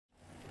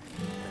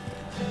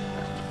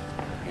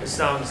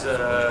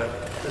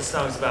This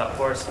song's about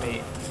horse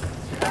meat.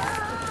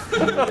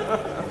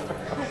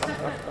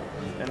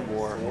 And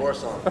war. It's a war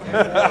song.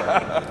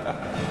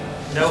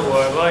 No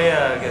war. Well,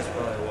 yeah, I guess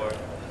probably war.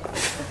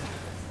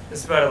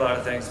 It's about a lot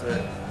of things,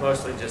 but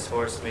mostly just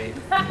horse meat.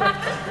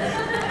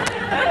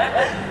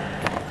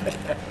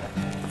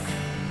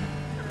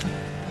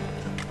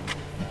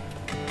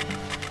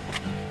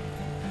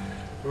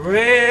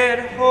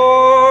 Red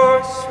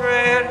horse,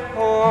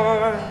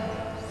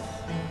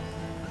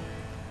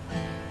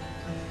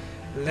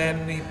 let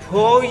me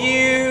pull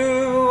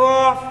you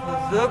off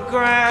of the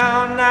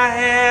ground. I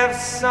have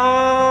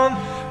some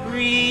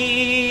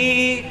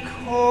recourse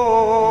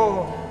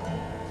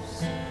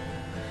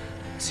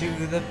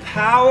to the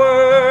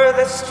power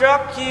that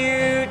struck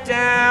you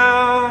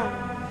down.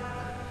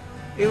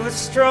 It was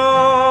stronger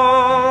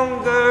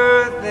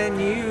than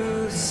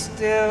you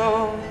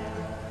still.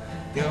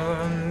 You're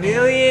a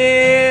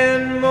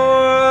million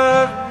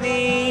more of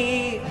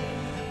me.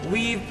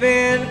 We've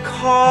been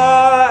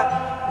caught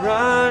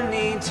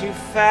running too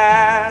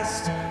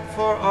fast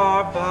for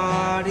our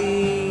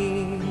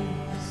bodies.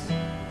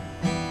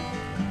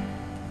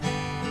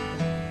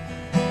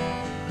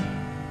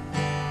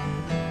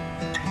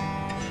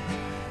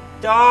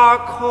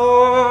 Dark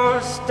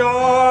horse,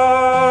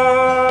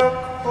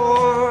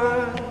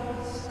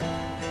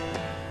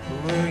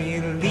 will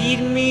you lead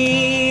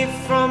me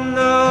from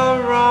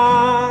the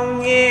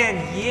wrong? And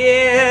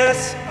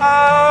yes,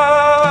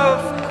 of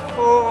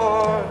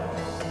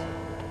course,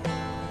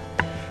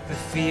 the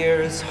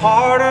fear is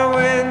harder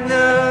when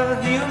the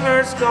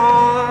humor's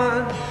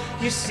gone.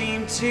 You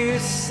seem to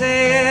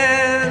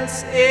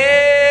sense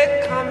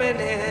it coming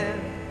in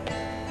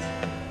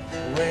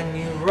when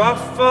you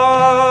rough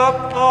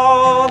up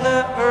all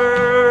the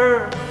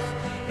earth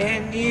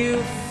and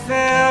you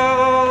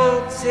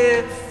felt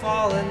it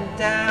falling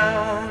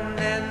down,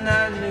 and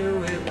I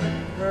knew it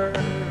would hurt.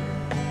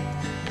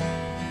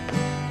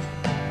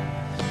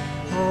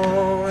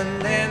 Oh,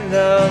 and then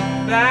the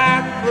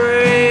back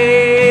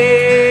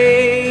breaks.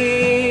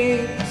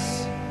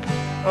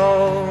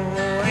 Oh,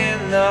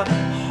 and the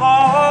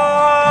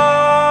heart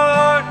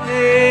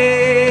aches.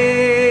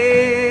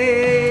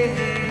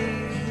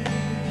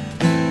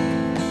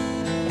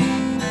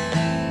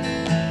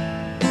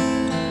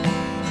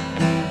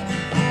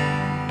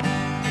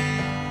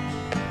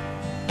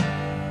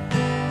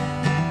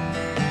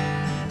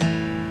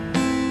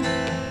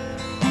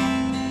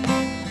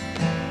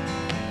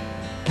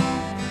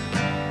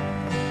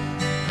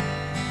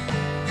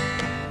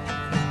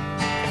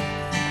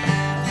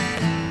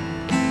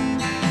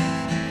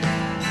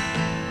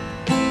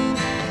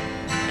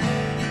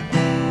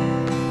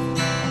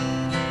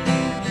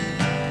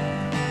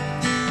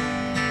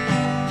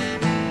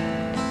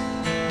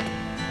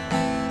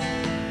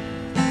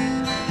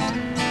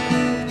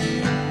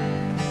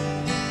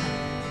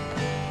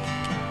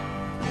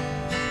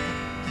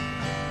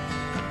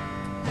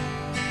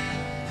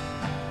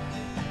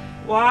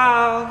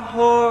 Wild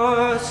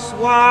horse,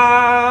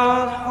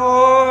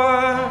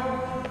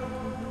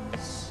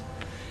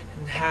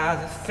 and how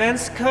the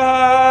fence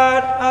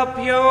cut up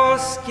your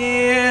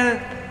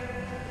skin.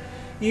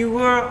 You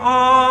were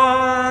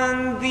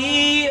on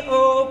the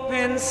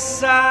open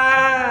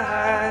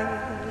side,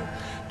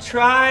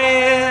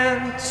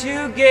 trying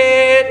to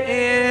get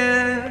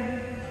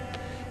in.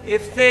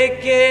 If they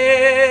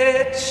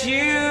get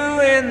you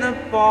in the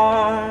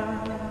barn,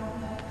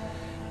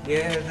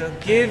 yeah, they'll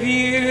give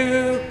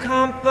you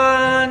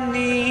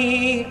company,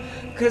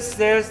 'cause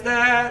there's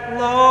that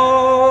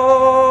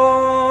lonely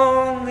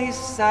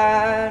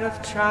side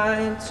of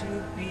trying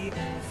to be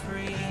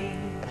free.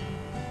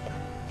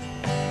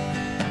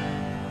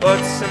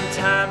 But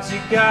sometimes you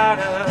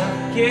gotta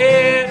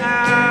get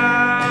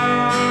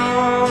out.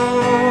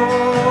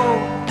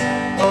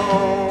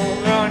 Oh,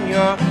 run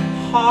your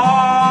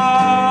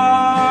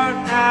heart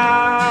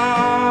out.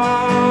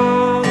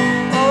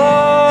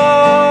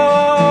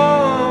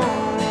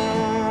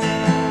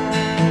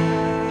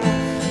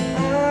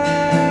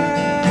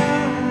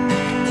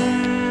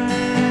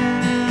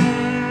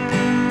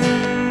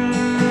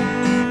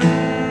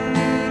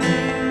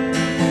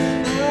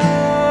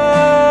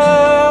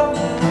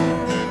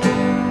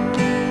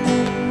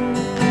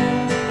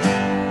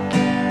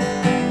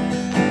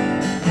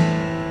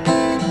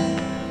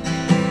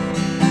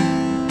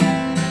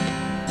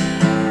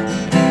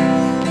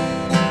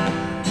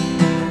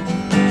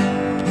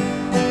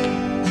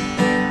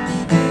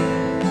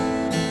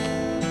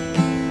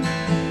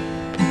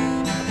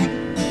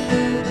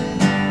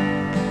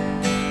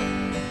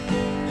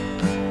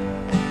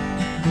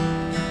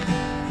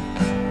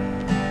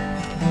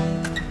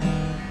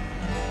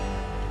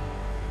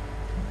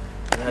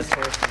 That's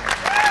perfect.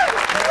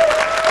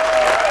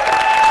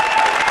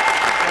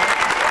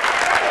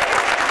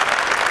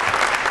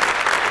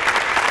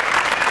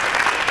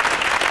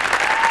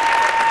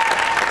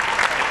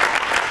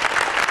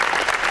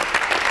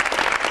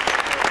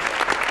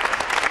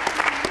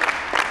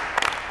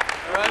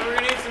 All right, we're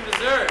gonna eat some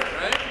dessert,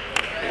 right?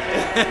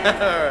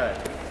 All right.